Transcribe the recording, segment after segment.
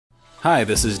Hi,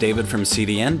 this is David from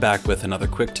CDN, back with another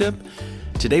quick tip.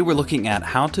 Today we're looking at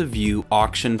how to view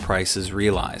auction prices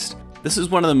realized. This is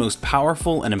one of the most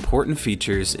powerful and important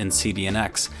features in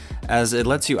CDNX, as it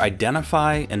lets you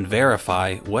identify and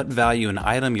verify what value an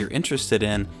item you're interested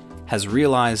in has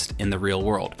realized in the real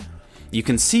world. You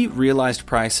can see realized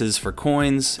prices for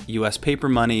coins, US paper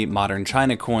money, modern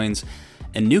China coins,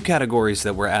 and new categories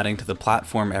that we're adding to the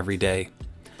platform every day.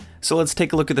 So let's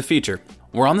take a look at the feature.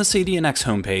 We're on the CDNX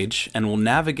homepage, and we'll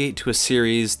navigate to a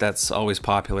series that's always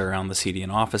popular around the CDN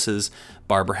offices,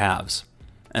 Barber Halves.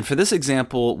 And for this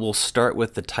example, we'll start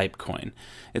with the type coin.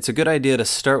 It's a good idea to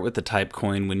start with the type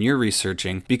coin when you're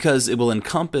researching because it will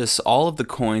encompass all of the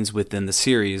coins within the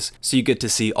series, so you get to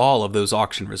see all of those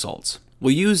auction results.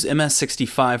 We'll use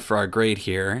MS65 for our grade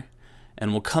here,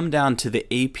 and we'll come down to the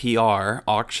APR,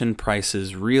 Auction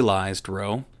Prices Realized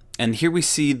row. And here we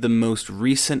see the most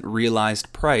recent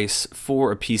realized price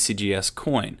for a PCGS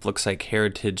coin. Looks like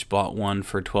Heritage bought one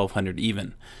for 1200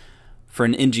 even. For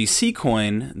an NGC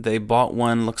coin, they bought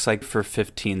one, looks like, for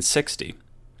 1560.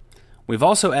 We've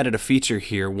also added a feature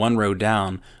here, one row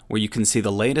down, where you can see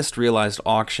the latest realized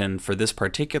auction for this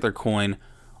particular coin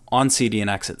on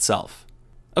CDNX itself.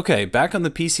 Okay, back on the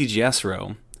PCGS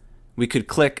row, we could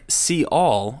click See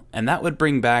All, and that would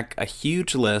bring back a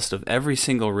huge list of every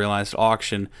single realized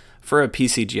auction for a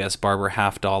PCGS Barber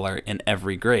half dollar in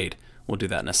every grade. We'll do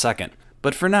that in a second.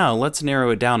 But for now, let's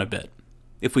narrow it down a bit.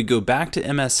 If we go back to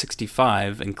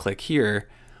MS65 and click here,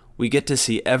 we get to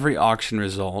see every auction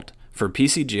result for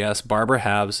PCGS Barber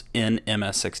halves in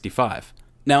MS65.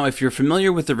 Now, if you're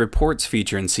familiar with the reports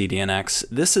feature in CDNX,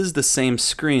 this is the same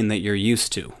screen that you're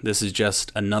used to. This is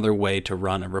just another way to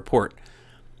run a report.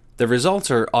 The results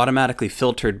are automatically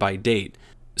filtered by date,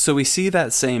 so we see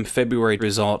that same February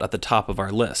result at the top of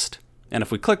our list. And if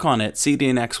we click on it,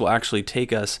 CDNX will actually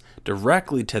take us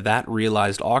directly to that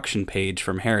realized auction page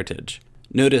from Heritage.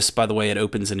 Notice, by the way, it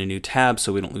opens in a new tab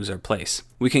so we don't lose our place.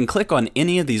 We can click on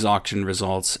any of these auction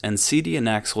results and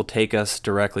CDNX will take us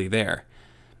directly there.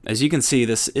 As you can see,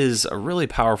 this is a really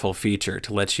powerful feature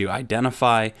to let you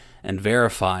identify and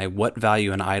verify what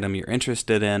value an item you're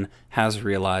interested in has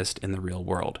realized in the real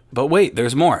world. But wait,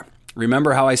 there's more.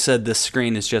 Remember how I said this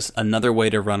screen is just another way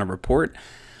to run a report?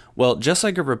 Well, just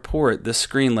like a report, this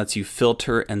screen lets you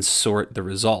filter and sort the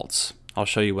results. I'll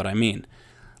show you what I mean.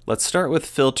 Let's start with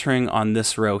filtering on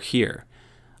this row here.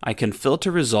 I can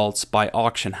filter results by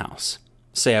auction house.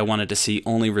 Say I wanted to see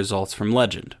only results from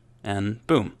Legend, and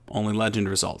boom, only Legend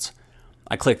results.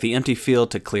 I click the empty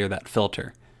field to clear that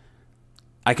filter.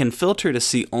 I can filter to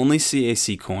see only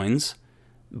CAC coins,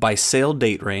 by sale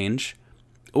date range,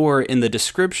 or in the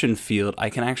description field, I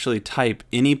can actually type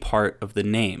any part of the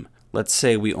name. Let's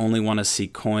say we only want to see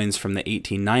coins from the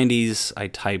 1890s. I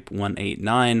type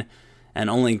 189, and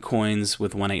only coins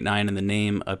with 189 in the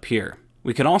name appear.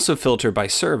 We can also filter by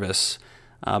service,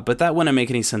 but that wouldn't make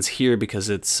any sense here because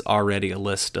it's already a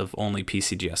list of only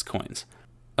PCGS coins.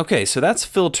 Okay, so that's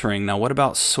filtering. Now what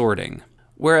about sorting?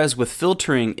 Whereas with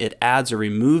filtering, it adds or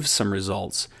removes some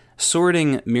results,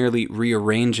 sorting merely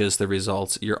rearranges the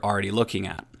results you're already looking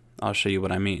at. I'll show you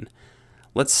what I mean.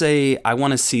 Let's say I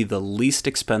want to see the least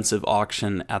expensive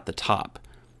auction at the top.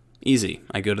 Easy.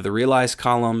 I go to the realized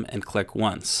column and click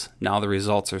once. Now the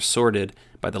results are sorted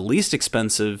by the least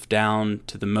expensive down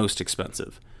to the most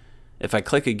expensive. If I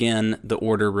click again, the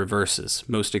order reverses,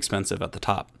 most expensive at the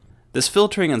top. This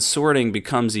filtering and sorting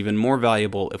becomes even more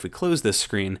valuable if we close this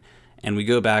screen and we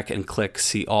go back and click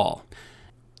See All.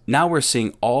 Now we're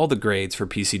seeing all the grades for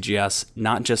PCGS,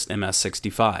 not just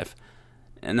MS65.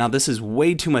 And now this is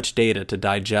way too much data to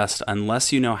digest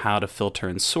unless you know how to filter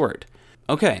and sort.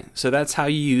 Okay, so that's how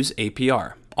you use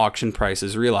APR, Auction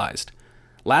Prices Realized.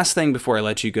 Last thing before I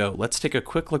let you go, let's take a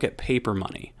quick look at paper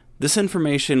money. This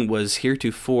information was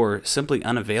heretofore simply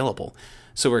unavailable,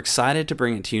 so we're excited to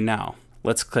bring it to you now.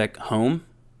 Let's click Home,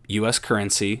 US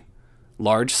Currency,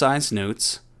 Large Size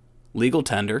Notes, Legal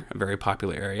Tender, a very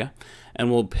popular area,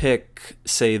 and we'll pick,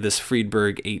 say, this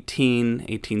Friedberg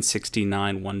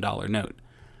 1869 $1 note.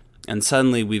 And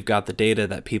suddenly we've got the data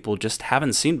that people just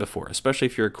haven't seen before, especially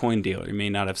if you're a coin dealer, you may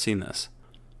not have seen this.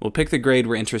 We'll pick the grade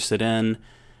we're interested in,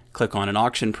 click on an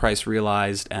auction price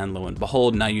realized, and lo and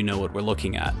behold, now you know what we're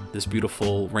looking at. This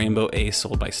beautiful Rainbow Ace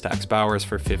sold by Stax Bowers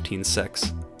for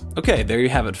 15.6. Okay, there you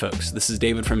have it, folks. This is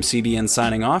David from CDN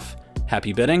signing off.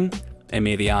 Happy bidding, and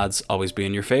may the odds always be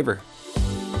in your favor.